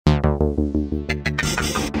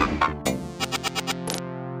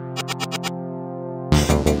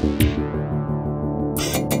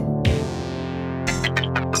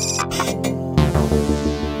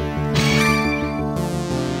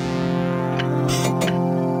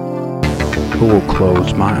Who will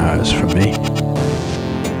close my eyes for me?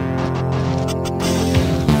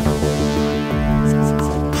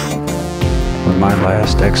 When my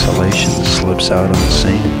last exhalation slips out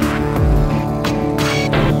unseen,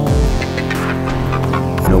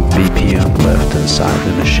 no BPM left inside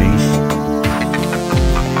the machine.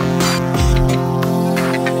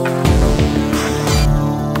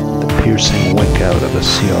 The piercing wink out of a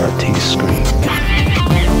CRT screen.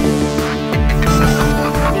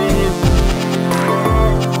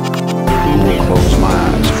 Who will close my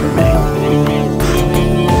eyes for me?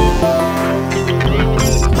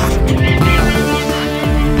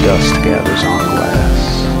 Dust gathers on glass,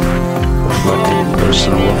 reflecting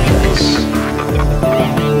personal offense.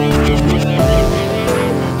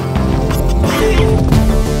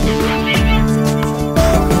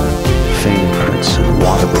 Fingerprints and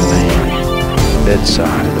water remain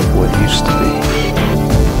bedside of what used to be.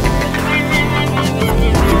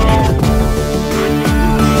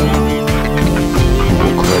 Who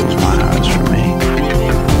will close my eyes for me?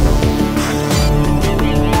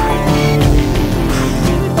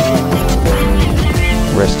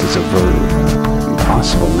 Rest is a verb,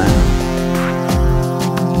 impossible now.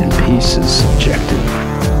 And peace is subjective.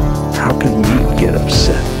 How can we get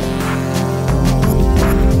upset?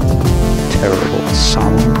 Terrible,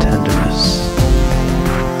 solemn tenderness.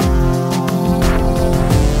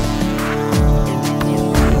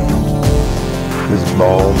 As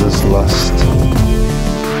bald as lust,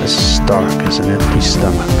 as stark as an empty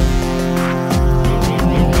stomach.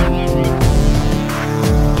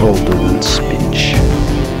 Older than speech.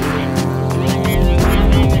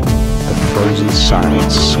 The frozen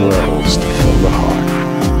silence swells to fill the heart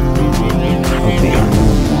of the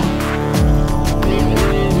unknown one.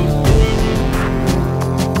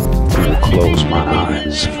 Who will close my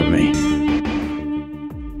eyes for me?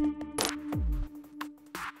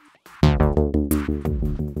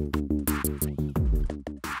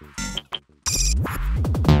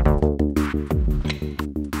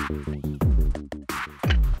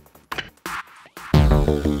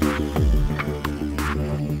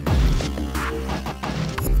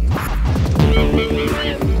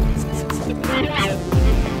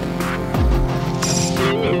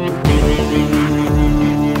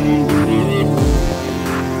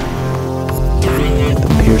 The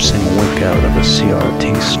piercing wink out of a CRT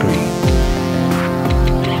screen.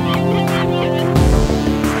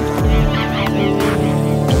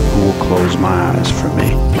 Who will close my eyes for me?